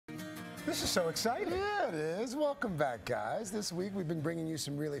This is so exciting. Yeah, it is. Welcome back, guys. This week we've been bringing you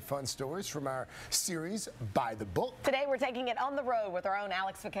some really fun stories from our series, By the Book. Today we're taking it on the road with our own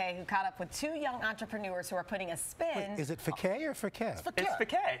Alex Fouquet, who caught up with two young entrepreneurs who are putting a spin. Wait, is it Fouquet or Fouquet? It's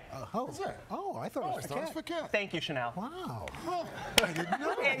Fouquet. I thought it was Fouquet. Thank you, Chanel. Wow. I didn't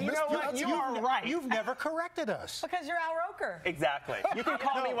know. And you know what? You are right. You've never corrected us. Because you're Al Roker. Exactly. You can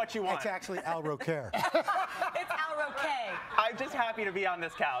call me what you want. It's actually Al Roker. It's Al Roquet. I'm just happy to be on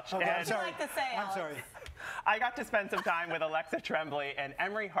this couch. Okay, and I'm sorry. Like to say, I'm Alex. sorry. I got to spend some time with Alexa Trembly and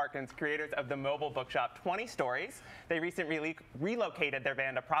Emory Harkins, creators of the mobile bookshop 20 Stories. They recently relocated their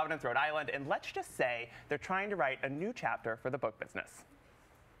van to Providence, Rhode Island, and let's just say they're trying to write a new chapter for the book business.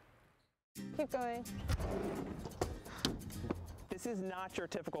 Keep going. This is not your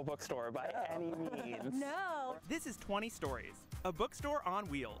typical bookstore by any means. No. This is 20 Stories, a bookstore on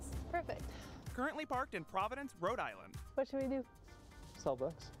wheels. Perfect. Currently parked in Providence, Rhode Island. What should we do? Sell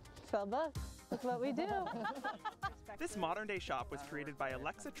books. Sell books. That's what we do. This modern-day shop was created by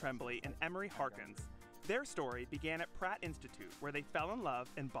Alexa Trembly and Emory Harkins. Their story began at Pratt Institute, where they fell in love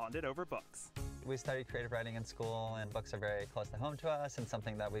and bonded over books. We studied creative writing in school, and books are very close to home to us and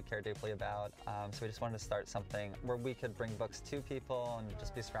something that we care deeply about. So we just wanted to start something where we could bring books to people and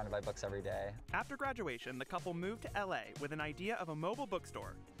just be surrounded by books every day. After graduation, the couple moved to LA with an idea of a mobile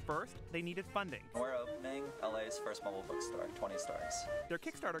bookstore. First, they needed funding. We're opening LA's first mobile bookstore, 20 Stories. Their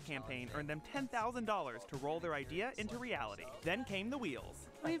Kickstarter campaign earned them $10,000 to roll their idea into reality. Then came the wheels.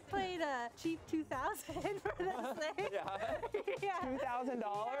 We played a cheap 2000 for this thing. Yeah. $2,000?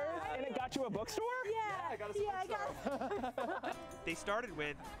 And it got you a bookstore? Yeah. I got us a bookstore. They started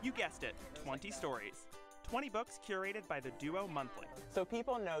with, you guessed it, 20 Stories. 20 books curated by the Duo Monthly. So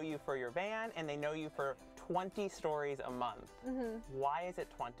people know you for your van, and they know you for 20 stories a month. Why is it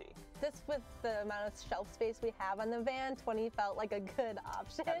 20? Just with the amount of shelf space we have on the van, 20 felt like a good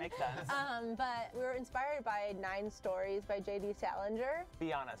option. That makes sense. But we were inspired by 9 Stories by J.D. Salinger.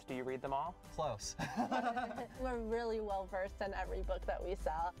 Be honest, do you read them all? Close. We're really well versed in every book that we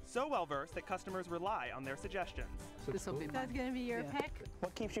sell. So well versed that customers rely on their suggestions. This will be That's going to be your pick?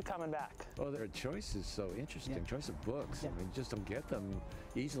 What keeps you coming back? Well, their choice is so interesting. Choice of books. I mean, you just don't get them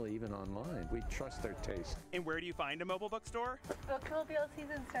easily, even online. We trust their taste. And where do you find a mobile bookstore? Bookmobile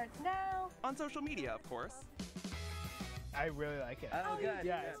season starts now. On social media, of course. I really like it. Oh, good.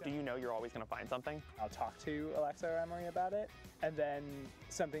 Yeah. Do you know you're always going to find something? I'll talk to Alexa or Emory about it, and then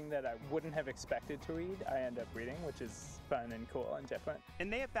something that I wouldn't have expected to read, I end up reading, which is fun and cool and different.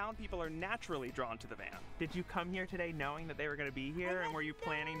 And they have found people are naturally drawn to the van. Did you come here today knowing that they were going to be here, and were you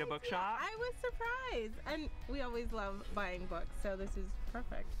planning to bookshop? I was surprised, and we always love buying books, so this is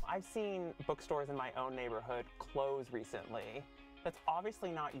perfect. I've seen bookstores in my own neighborhood close recently. That's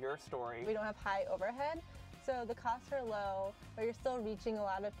obviously not your story. We don't have high overhead, so the costs are low, but you're still reaching a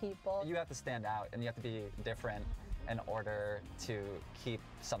lot of people. You have to stand out, and you have to be different in order to keep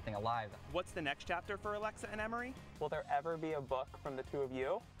something alive. What's the next chapter for Alexa and Emory? Will there ever be a book from the two of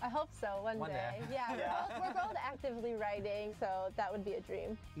you? I hope so, one day. Yeah, we're both actively writing, so that would be a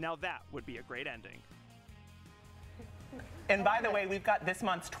dream. Now that would be a great ending. And by the way, we've got this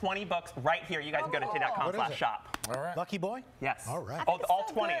month's 20 books right here. You guys can go to today.com/shop. All right. Lucky boy? Yes. All right. All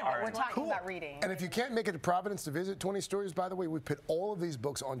 20 are. We're talking about reading. And if you can't make it to Providence to visit 20 Stories, by the way, we put all of these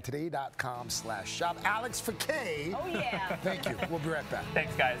books on today.com/shop. Alex Fouquet. Oh, yeah. Thank you. We'll be right back.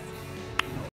 Thanks, guys.